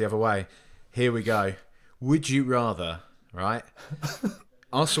Spurs fans the other way. Here we go. Would you rather, right,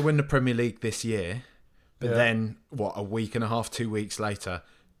 Arsenal win the Premier League this year, but then, a week and a half, 2 weeks later,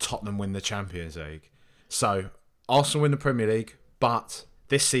 Tottenham win the Champions League? So, Arsenal win the Premier League, but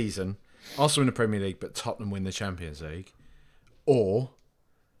this season, Arsenal win the Premier League, but Tottenham win the Champions League. Or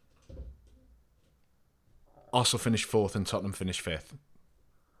Arsenal finish 4th and Tottenham finish 5th.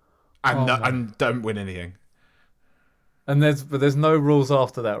 And don't win anything. And there's no rules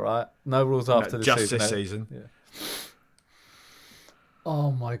after that, right? No rules after this just season. Just this season. Yeah.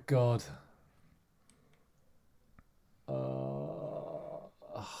 Oh my God.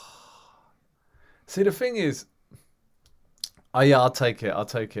 See, the thing is, I'll take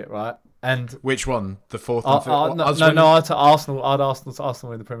it, right? And which one? The 4th and 5th? Arsenal. I'd Arsenal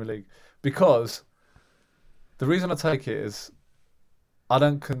win the Premier League, because the reason I take it is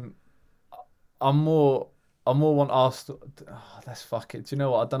I'm more want Arsenal. Let's fuck it. Do you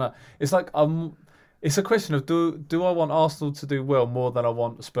know what? I don't know. It's like it's a question of do I want Arsenal to do well more than I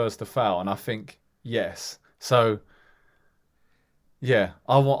want Spurs to fail? And I think yes. So yeah,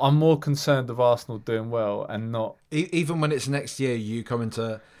 I'm more concerned of Arsenal doing well and not. Even when it's next year, you come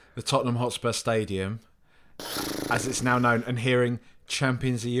into the Tottenham Hotspur Stadium, as it's now known, and hearing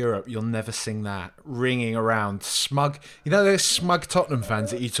Champions of Europe, you'll never sing that, ringing around, smug. Those smug Tottenham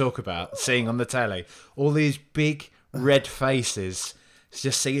fans that you talk about, seeing on the telly, all these big red faces,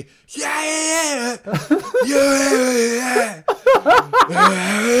 just singing, yeah.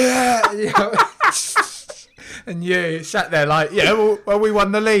 And you sat there like, well, we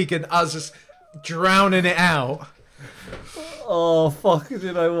won the league, and us just drowning it out. Oh, fuck,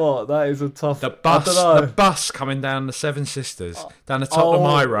 you know what? That is a tough... The bus coming down the Seven Sisters, down the Tottenham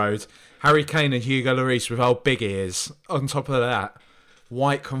High Road, Harry Kane and Hugo Lloris with old big ears. On top of that,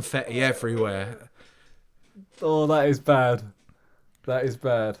 white confetti everywhere. Oh, that is bad. That is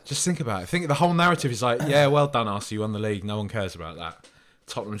bad. Just think about it. Think the whole narrative is like, yeah, well done, Arsenal, you won the league. No one cares about that.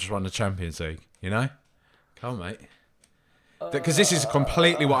 Tottenham just won the Champions League, Come on, mate. Because this is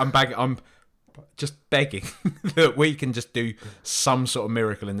completely what I'm just begging that we can just do some sort of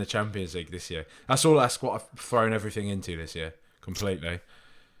miracle in the Champions League this year. That's what I've thrown everything into this year, completely.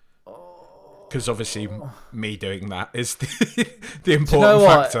 Because obviously, me doing that is the important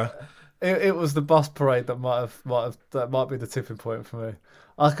factor. It was the bus parade that might be the tipping point for me.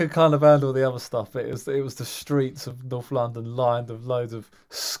 I could kind of handle the other stuff, but it was the streets of North London lined with loads of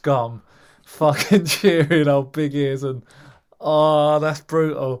scum, fucking cheering old big ears and. Oh, that's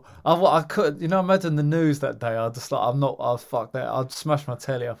brutal. I couldn't, imagine the news that day. Fuck that. I'd smash my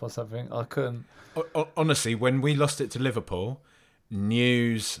telly up or something. I couldn't. Honestly, when we lost it to Liverpool,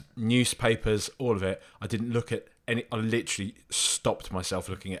 newspapers, all of it. I didn't look at any. I literally stopped myself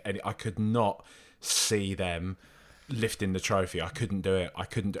looking at any. I could not see them lifting the trophy. I couldn't do it.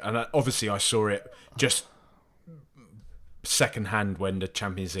 And obviously I saw it just second hand when the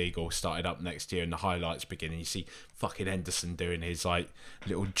Champions League all started up next year and the highlights begin, and you see fucking Henderson doing his like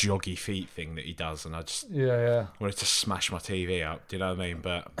little joggy feet thing that he does, and I just wanted to smash my TV up. Do you know what I mean?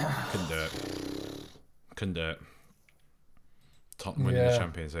 But couldn't do it. Tottenham winning the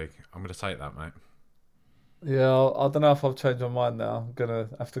Champions League. I'm going to take that, mate. Yeah, I don't know if I've changed my mind now. I'm going to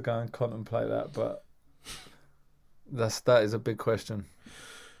have to go and contemplate that, but that is a big question.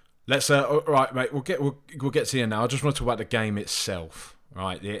 Let's right, mate. We'll get to you now. I just want to talk about the game itself,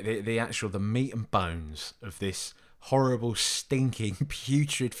 right? The meat and bones of this horrible, stinking,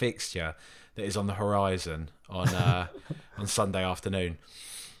 putrid fixture that is on the horizon on on Sunday afternoon.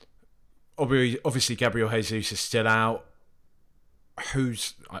 Obviously, Gabriel Jesus is still out.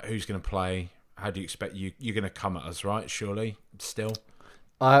 Who's going to play? How do you expect you're going to come at us, right? Surely, still.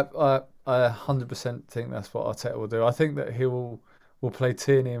 I 100% think that's what Arteta will do. I think that he will play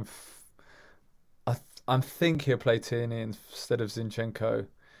Tierney. I think he'll play Tierney instead of Zinchenko,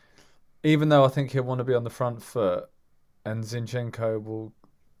 even though I think he'll want to be on the front foot, and Zinchenko will,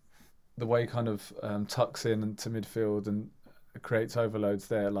 the way he kind of tucks in into midfield and creates overloads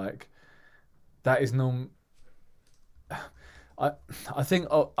there, like that is I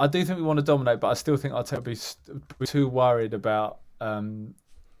do think we want to dominate, but I still think Arteta will be too worried about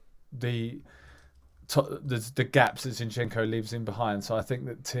the gaps that Zinchenko leaves in behind. So I think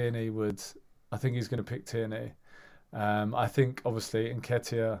that I think he's going to pick Tierney. I think obviously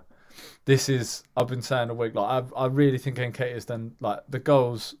Nketiah. I've been saying a week, like I really think Nketiah's done like the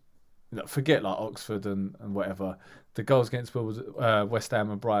goals. Forget like Oxford and whatever. The goals against West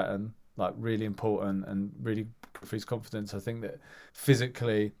Ham and Brighton, like really important and really for his confidence. I think that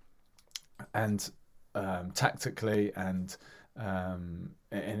physically and tactically and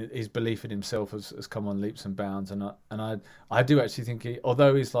his belief in himself has come on leaps and bounds. And I do actually think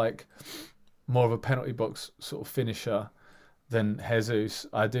although he's like more of a penalty box sort of finisher than Jesus,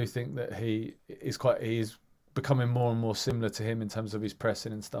 I do think that he is becoming more and more similar to him in terms of his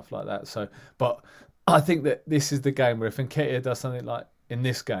pressing and stuff like that. So, but I think that this is the game where if Nketiah does something like in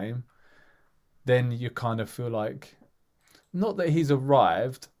this game, then you kind of feel like not that he's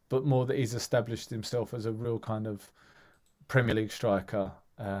arrived, but more that he's established himself as a real kind of Premier League striker.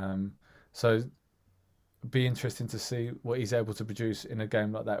 So be interesting to see what he's able to produce in a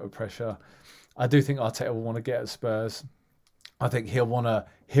game like that with pressure. I do think Arteta will want to get at Spurs. I think he'll want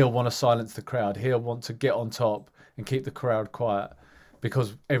to silence the crowd. He'll want to get on top and keep the crowd quiet,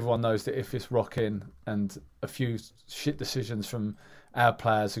 because everyone knows that if it's rocking and a few shit decisions from our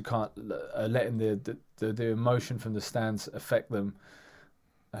players who can't letting the emotion from the stands affect them,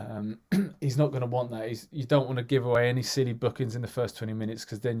 he's not going to want that. You don't want to give away any silly bookings in the first 20 minutes,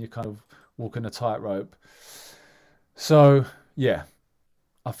 because then you're kind of walking a tightrope. So yeah,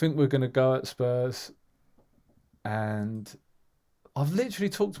 I think we're going to go at Spurs, and I've literally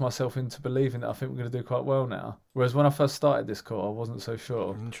talked myself into believing that I think we're going to do quite well now. Whereas when I first started this call, I wasn't so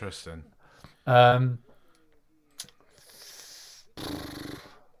sure. Interesting. I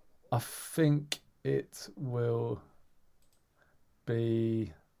think it will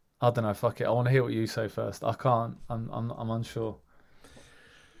be. I don't know. Fuck it. I want to hear what you say first. I can't. I'm unsure.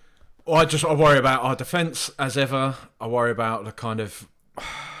 Well, I worry about our defence as ever. I worry about the kind of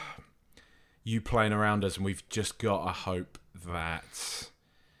you playing around us, and we've just got to hope that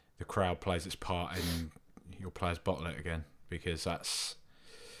the crowd plays its part and your players bottle it again, because that's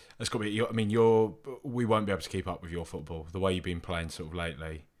got to be. I mean, we won't be able to keep up with your football. The way you've been playing sort of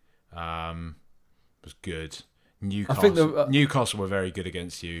lately was good. Newcastle were very good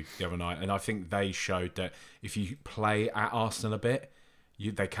against you the other night, and I think they showed that if you play at Arsenal a bit,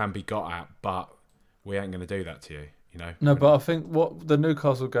 they can be got at, but we ain't going to do that to you, you know? No, but I think what the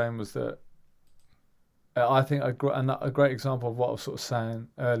Newcastle game was that I think a great example of what I was sort of saying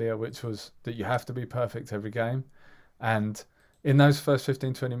earlier, which was that you have to be perfect every game. And in those first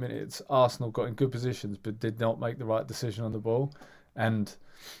 15, 20 minutes, Arsenal got in good positions but did not make the right decision on the ball. And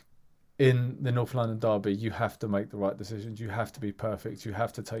in the North London derby, you have to make the right decisions. You have to be perfect. You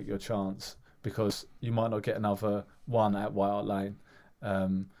have to take your chance, because you might not get another one at White Hart Lane.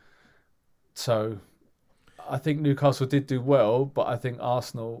 So I think Newcastle did do well, but I think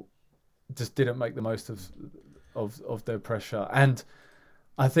Arsenal just didn't make the most of their pressure. And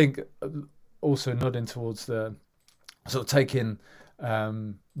I think also nodding towards the sort of taking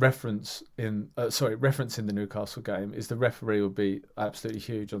reference in the Newcastle game is the referee will be absolutely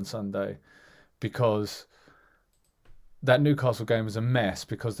huge on Sunday, because that Newcastle game was a mess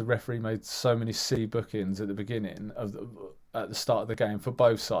because the referee made so many silly bookings at the beginning at the start of the game for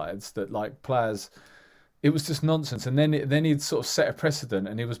both sides that like players, it was just nonsense. And then he'd sort of set a precedent,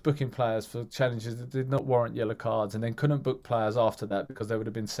 and he was booking players for challenges that did not warrant yellow cards, and then couldn't book players after that because they would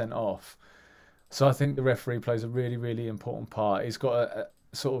have been sent off. So I think the referee plays a really, really important part. He's got to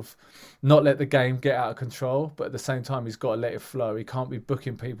sort of not let the game get out of control, but at the same time he's got to let it flow. He can't be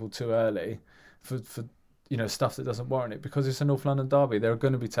booking people too early for stuff that doesn't warrant it, because it's a North London derby. There are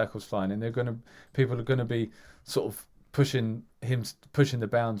going to be tackles flying, and people are going to be sort of pushing the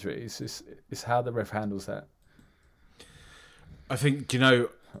boundaries. It's how the ref handles that. I think the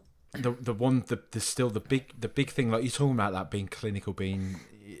big thing, like you're talking about, that being clinical, being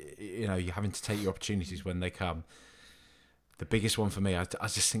you're having to take your opportunities when they come. The biggest one for me, I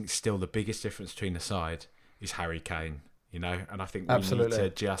just think still the biggest difference between the side is Harry Kane. And I think we Absolutely. need to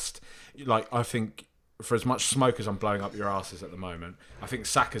just I think. For as much smoke as I'm blowing up your asses at the moment, I think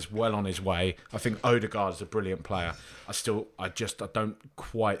Saka's well on his way. I think Odegaard's a brilliant player. I don't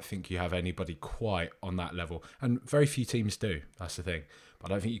quite think you have anybody quite on that level. And very few teams do, that's the thing. But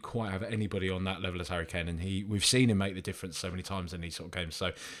I don't think you quite have anybody on that level as Harry Kane. And we've seen him make the difference so many times in these sort of games. So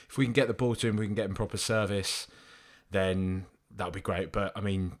if we can get the ball to him, we can get him proper service, then that'll be great. But I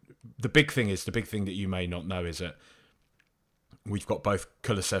mean, the big thing that you may not know is that we've got both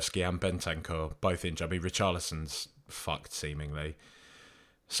Kulusevski and Bentancur both injured. I mean, Richarlison's fucked, seemingly.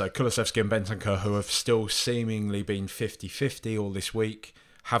 So Kulusevski and Bentancur, who have still seemingly been 50-50 all this week,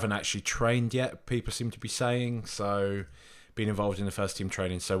 haven't actually trained yet, people seem to be saying. So being involved in the first team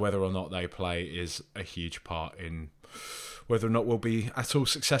training. So whether or not they play is a huge part in whether or not we'll be at all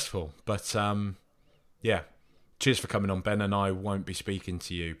successful. But yeah, cheers for coming on, Ben. And I won't be speaking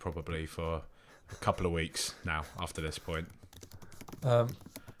to you probably for a couple of weeks now after this point.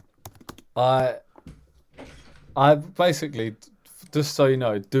 I basically, just so you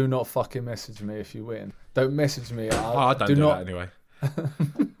know, do not fucking message me if you win. Don't message me. I don't do that anyway.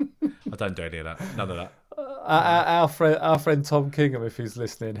 I don't do any of that. None of that. Our friend Tom Kingham, if he's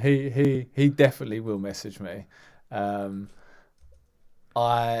listening, he definitely will message me.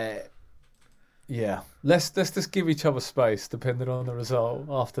 Let's just give each other space depending on the result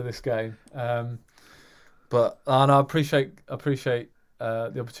after this game. But I appreciate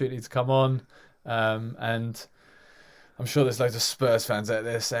the opportunity to come on, and I'm sure there's loads of Spurs fans out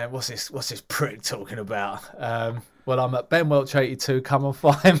there saying, "What's this prick talking about?" Well, I'm at Ben Welch 82. Come and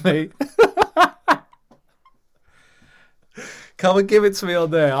find me. Come and give it to me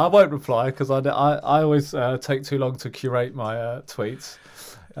on there. I won't reply because I always take too long to curate my tweets.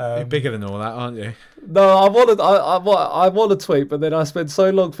 You're bigger than all that, aren't you? No, I want to tweet, but then I spend so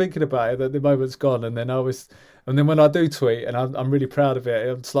long thinking about it that the moment's gone, and then when I do tweet and I'm really proud of it,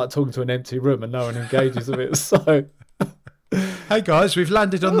 it's like talking to an empty room and no one engages with it. So, hey guys, we've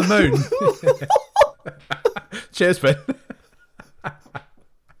landed on the moon. Cheers, Ben.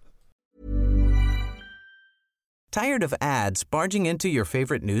 Tired of ads barging into your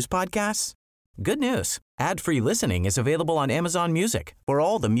favorite news podcasts? Good news. Ad-free listening is available on Amazon Music for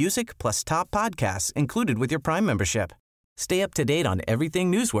all the music plus top podcasts included with your Prime membership. Stay up to date on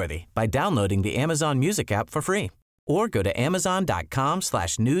everything newsworthy by downloading the Amazon Music app for free or go to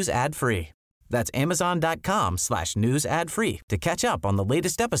amazon.com/news ad free. That's amazon.com/news ad free to catch up on the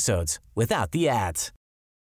latest episodes without the ads.